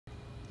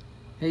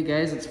Hey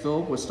guys, it's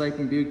Phil with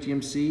Stykemain Buick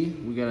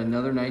GMC. We got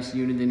another nice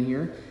unit in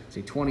here. It's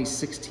a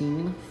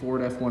 2016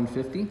 Ford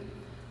F-150. It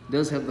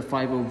does have the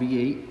 5.0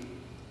 V8,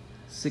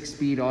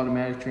 6-speed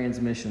automatic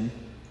transmission.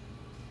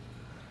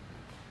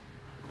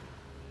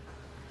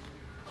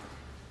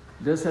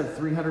 It does have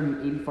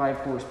 385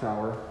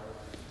 horsepower,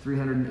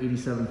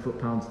 387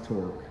 foot-pounds of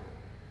torque.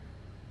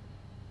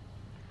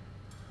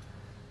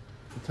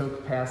 The tow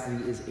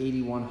capacity is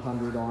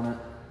 8,100 on it,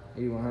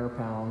 8,100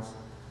 pounds.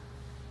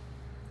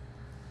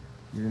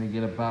 You're gonna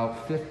get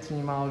about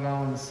 15 mile an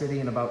hour in the city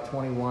and about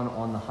 21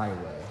 on the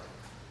highway.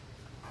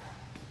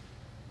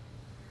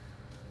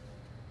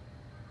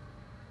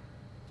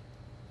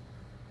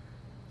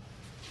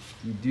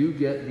 You do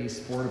get the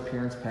Sport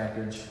Appearance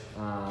package.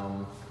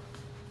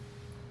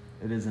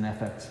 It is an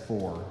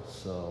FX4,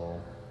 so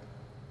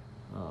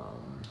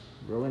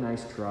really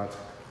nice truck.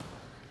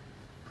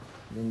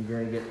 Then you're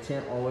gonna get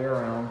tint all the way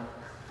around.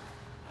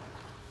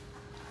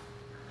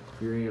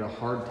 You're gonna get a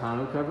hard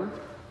tonneau cover.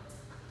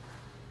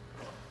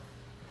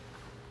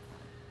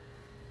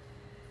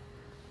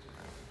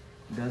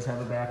 It does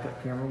have a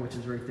backup camera, which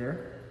is right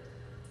there.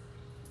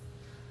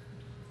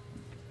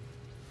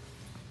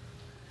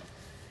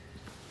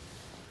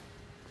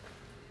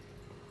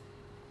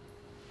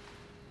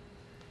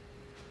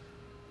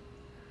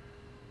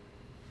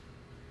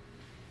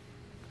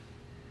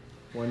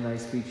 One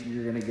nice feature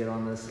you're going to get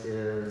on this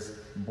is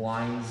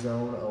blind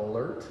zone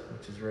alert,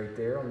 which is right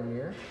there on the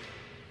mirror.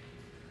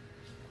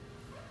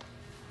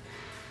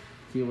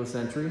 Keyless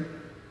entry.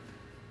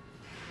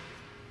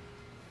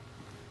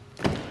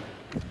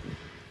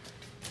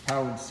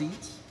 Powered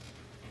seats.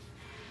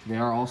 They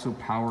are also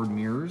powered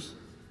mirrors.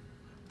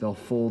 They'll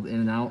fold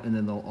in and out, and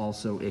then they'll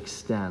also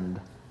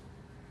extend.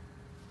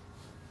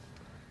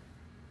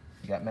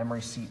 You got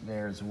memory seat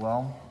there as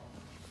well.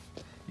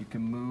 You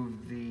can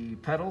move the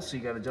pedals, so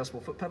you got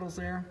adjustable foot pedals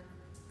there.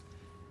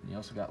 And you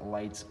also got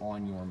lights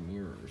on your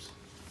mirrors.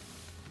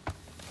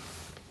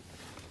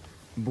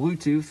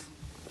 Bluetooth.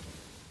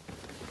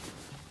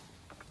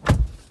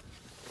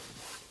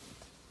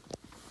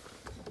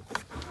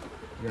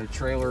 You got a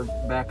trailer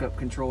backup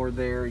controller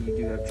there. You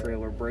do have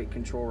trailer brake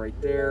control right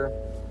there.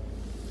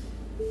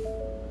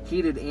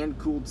 Heated and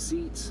cooled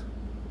seats.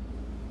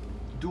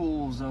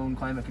 Dual zone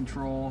climate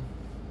control.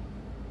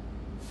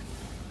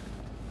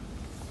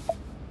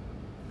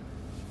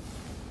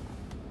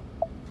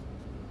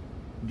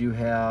 You do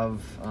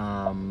have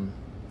AM,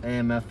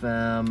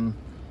 FM,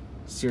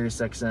 Sirius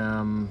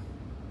XM.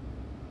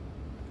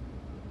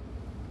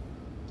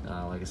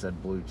 Like I said,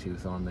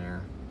 Bluetooth on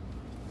there.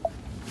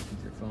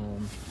 Your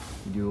phone.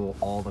 You do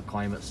all the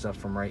climate stuff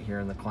from right here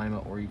in the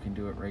climate, or you can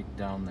do it right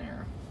down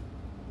there.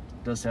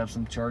 It does have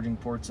some charging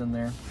ports in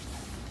there.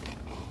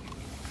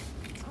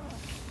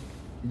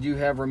 You do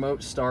have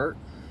remote start,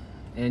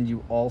 and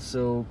you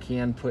also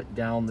can put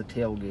down the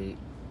tailgate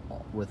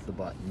with the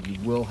button. You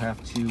will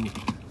have to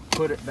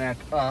put it back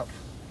up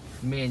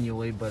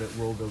manually, but it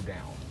will go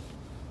down.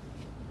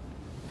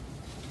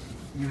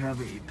 You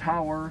have a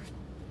power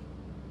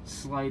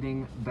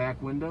sliding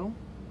back window,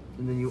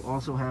 and then you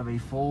also have a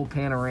full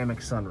panoramic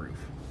sunroof.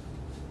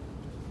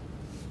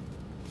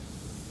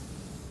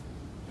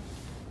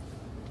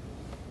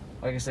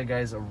 Like I said,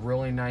 guys, a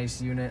really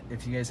nice unit.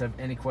 If you guys have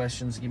any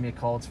questions, give me a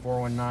call. It's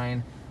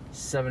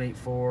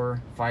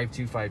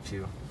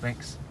 419-784-5252.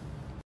 Thanks.